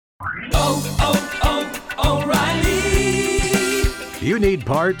O'Reilly. You need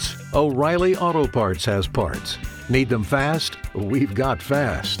parts? O'Reilly Auto Parts has parts. Need them fast? We've got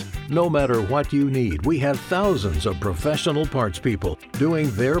fast. No matter what you need, we have thousands of professional parts people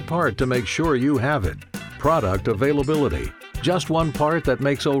doing their part to make sure you have it. Product availability. Just one part that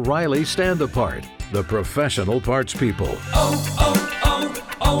makes O'Reilly stand apart. The professional parts people.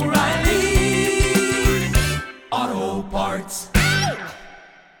 O'Reilly Auto Parts.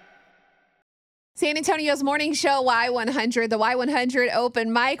 San Antonio's morning show, Y100, the Y100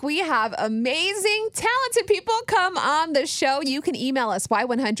 open mic. We have amazing, talented people come on the show. You can email us,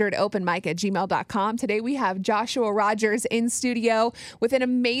 y100openmic@gmail.com. Today we have Joshua Rogers in studio with an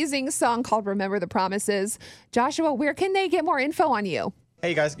amazing song called Remember the Promises. Joshua, where can they get more info on you?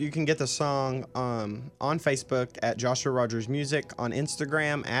 Hey guys, you can get the song on Facebook at Joshua Rogers Music, on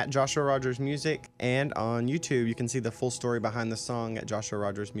Instagram at Joshua Rogers Music, and on YouTube you can see the full story behind the song at Joshua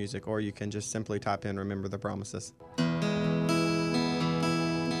Rogers Music, or you can just simply type in Remember the Promises.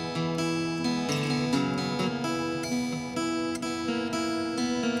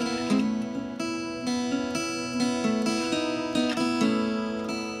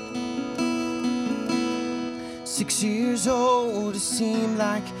 Six years old, it seemed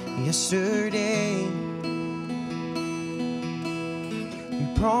like yesterday. You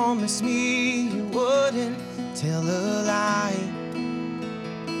promised me you wouldn't tell a lie.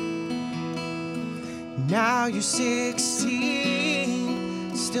 Now you're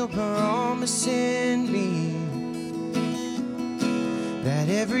 16, still promising me that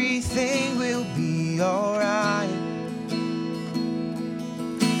everything will be alright.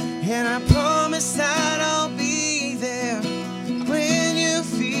 And I promise that I'll be there when you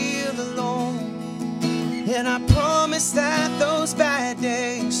feel alone. And I promise that those bad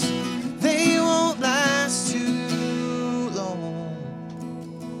days, they won't last too long.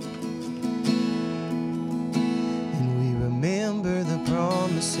 And we remember the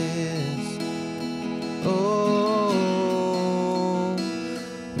promises. Oh,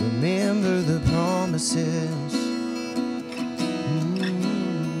 remember the promises.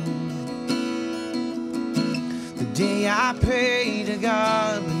 Day I pray to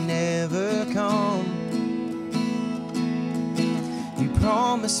God would never come. You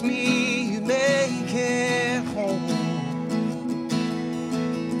promised me you'd make it home.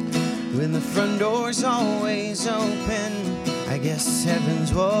 When the front door's always open, I guess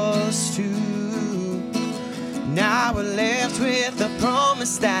heaven's was too. Now we're left with the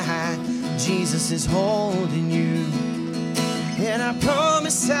promise that Jesus is holding you. And I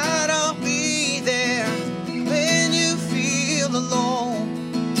promise that I'll be there when you feel alone.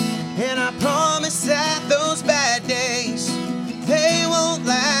 And I promise that those bad days, they won't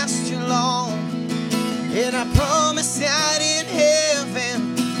last too long. And I promise that in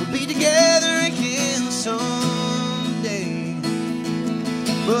heaven we'll be together again someday.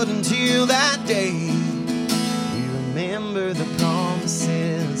 But until that day, we remember the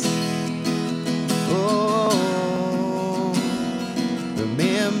promises. Oh,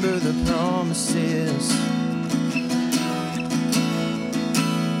 remember the promises.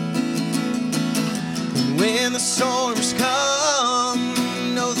 When the storms come,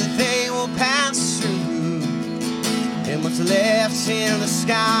 know that they will pass through. And what's left in the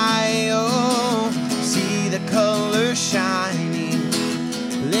sky, oh, see the colors shining.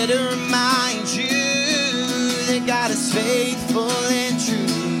 Let it remind you that God is faithful and true.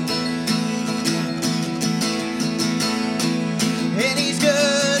 And He's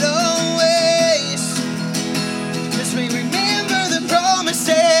good always. Just we remember the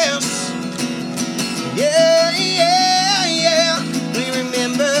promises. Yeah, yeah, yeah. We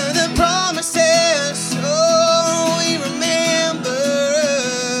remember the promises. Oh, we remember.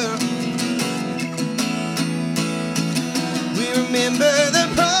 We remember the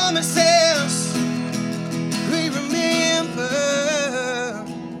promises. We remember.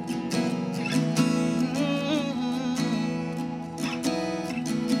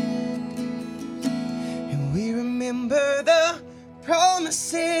 And we remember the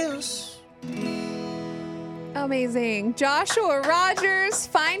promises. Amazing. Joshua Rogers.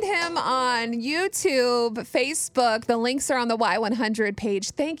 Find him on YouTube, Facebook. The links are on the Y100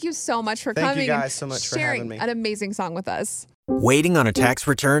 page. Thank you so much for coming. Thank you guys so much for having me. Sharing an amazing song with us. Waiting on a tax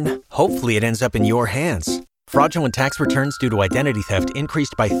return? Hopefully it ends up in your hands. Fraudulent tax returns due to identity theft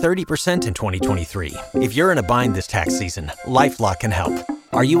increased by 30% in 2023. If you're in a bind this tax season, LifeLock can help.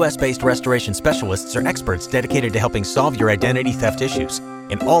 Our U.S.-based restoration specialists are experts dedicated to helping solve your identity theft issues.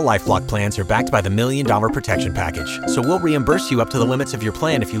 And all LifeLock plans are backed by the $1 Million Protection Package. So we'll reimburse you up to the limits of your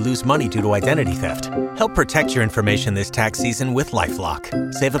plan if you lose money due to identity theft. Help protect your information this tax season with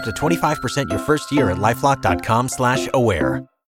LifeLock. Save up to 25% your first year at LifeLock.com/aware.